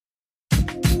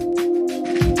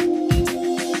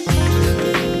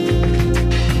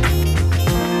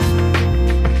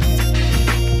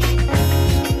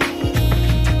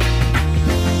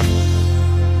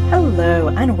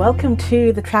and welcome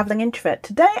to The Traveling Introvert.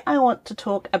 Today I want to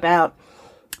talk about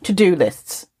to-do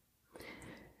lists.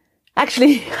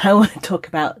 Actually, I want to talk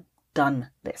about done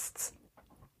lists.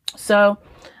 So,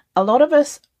 a lot of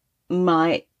us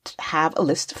might have a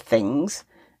list of things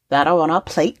that are on our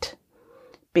plate,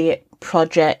 be it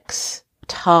projects,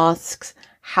 tasks,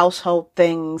 household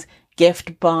things,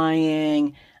 gift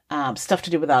buying, stuff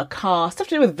to do with our car, stuff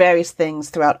to do with various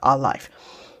things throughout our life.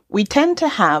 We tend to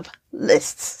have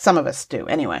lists. Some of us do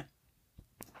anyway.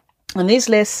 And these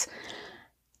lists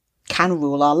can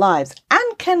rule our lives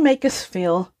and can make us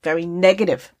feel very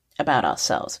negative about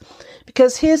ourselves.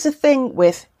 Because here's the thing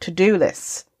with to-do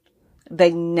lists.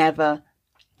 They never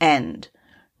end.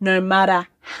 No matter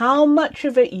how much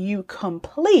of it you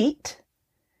complete,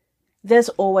 there's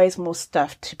always more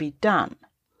stuff to be done.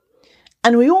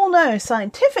 And we all know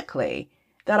scientifically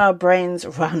that our brains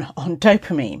run on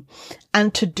dopamine,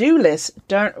 and to-do lists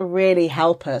don't really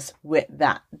help us with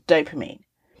that dopamine.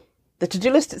 The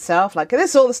to-do list itself, like, this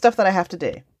is all the stuff that I have to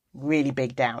do. Really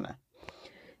big downer.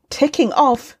 Ticking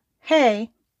off,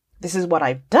 hey, this is what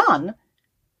I've done.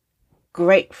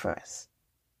 Great for us.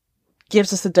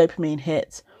 Gives us the dopamine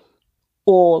hits.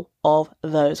 All of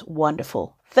those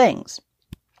wonderful things.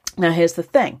 Now, here's the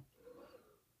thing.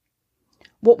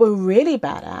 What we're really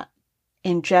bad at,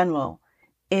 in general,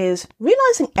 is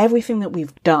realizing everything that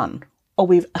we've done or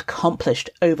we've accomplished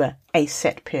over a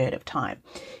set period of time.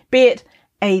 Be it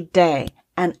a day,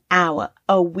 an hour,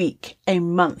 a week, a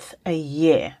month, a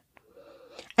year.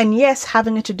 And yes,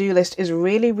 having a to-do list is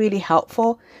really, really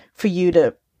helpful for you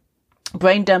to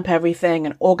brain dump everything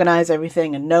and organize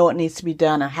everything and know what needs to be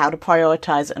done and how to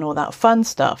prioritize it and all that fun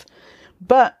stuff.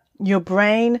 But your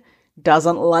brain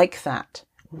doesn't like that.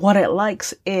 What it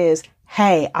likes is,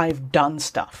 hey, I've done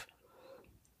stuff.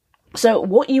 So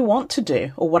what you want to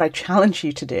do, or what I challenge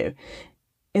you to do,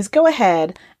 is go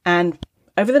ahead and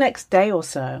over the next day or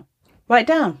so, write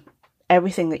down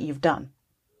everything that you've done.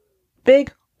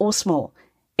 Big or small.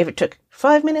 If it took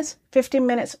 5 minutes, 15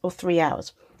 minutes, or 3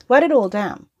 hours, write it all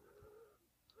down.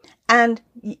 And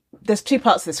there's two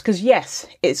parts to this, because yes,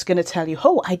 it's going to tell you,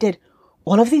 oh, I did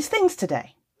all of these things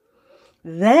today.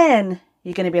 Then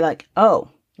you're going to be like,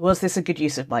 oh, was this a good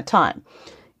use of my time?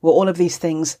 Were all of these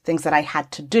things that I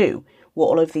had to do? Were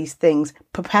all of these things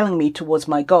propelling me towards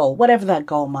my goal, whatever that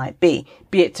goal might be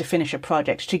it to finish a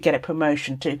project, to get a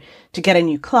promotion, to get a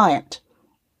new client?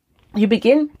 You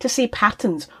begin to see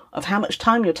patterns of how much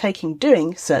time you're taking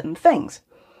doing certain things.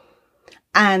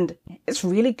 And it's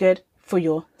really good for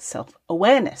your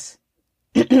self-awareness.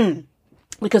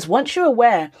 Because once you're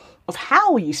aware of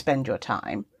how you spend your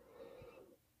time,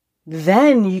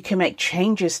 then you can make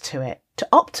changes to it to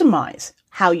optimize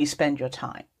how you spend your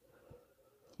time.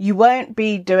 You won't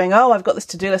be doing, oh, I've got this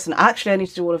to-do list and actually I need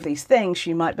to do all of these things.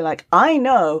 You might be like, I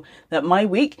know that my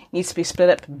week needs to be split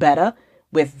up better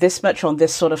with this much on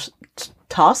this sort of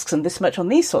tasks and this much on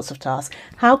these sorts of tasks.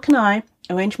 How can I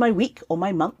arrange my week or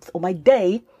my month or my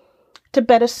day to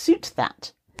better suit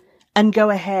that? And go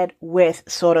ahead with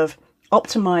sort of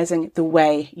optimizing the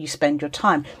way you spend your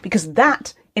time, because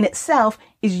that in itself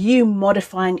is you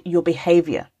modifying your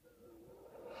behavior.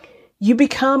 You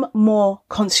become more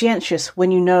conscientious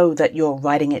when you know that you're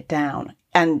writing it down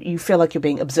and you feel like you're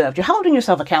being observed. You're holding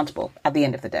yourself accountable at the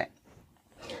end of the day.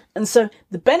 And so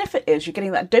the benefit is you're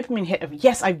getting that dopamine hit of,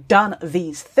 yes, I've done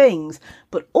these things,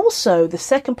 but also the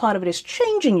second part of it is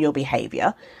changing your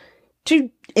behavior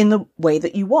in the way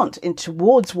that you want and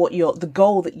towards the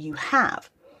goal that you have.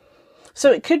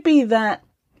 So it could be that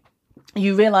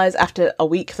you realize after a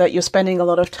week that you're spending a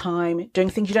lot of time doing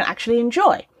things you don't actually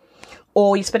enjoy.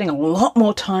 Or you're spending a lot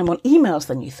more time on emails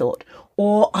than you thought.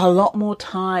 Or a lot more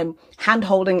time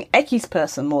hand-holding X's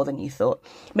person more than you thought.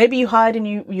 Maybe you hired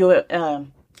you're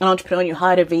an entrepreneur and you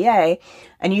hired a VA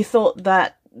and you thought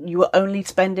that you were only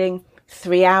spending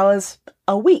 3 hours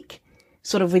a week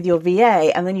sort of with your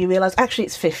VA, and then you realize actually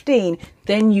it's 15.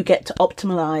 Then you get to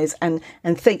optimize and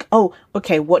think, oh,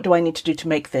 okay, what do I need to do to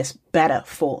make this better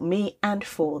for me and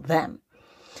for them?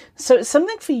 So it's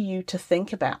something for you to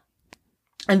think about.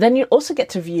 And then you also get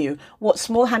to view what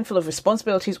small handful of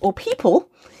responsibilities or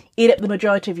people eat up the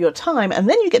majority of your time. And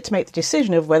then you get to make the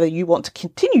decision of whether you want to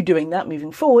continue doing that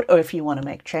moving forward or if you want to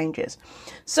make changes.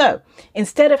 So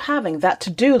instead of having that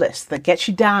to-do list that gets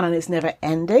you down and is never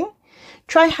ending,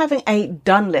 try having a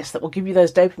done list that will give you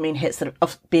those dopamine hits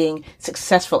of being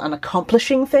successful and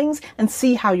accomplishing things, and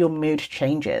see how your mood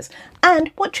changes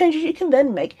and what changes you can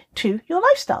then make to your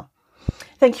lifestyle.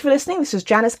 Thank you for listening. This is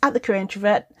Janice at The Career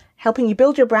Introvert, helping you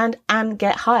build your brand and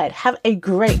get hired. Have a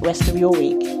great rest of your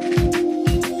week.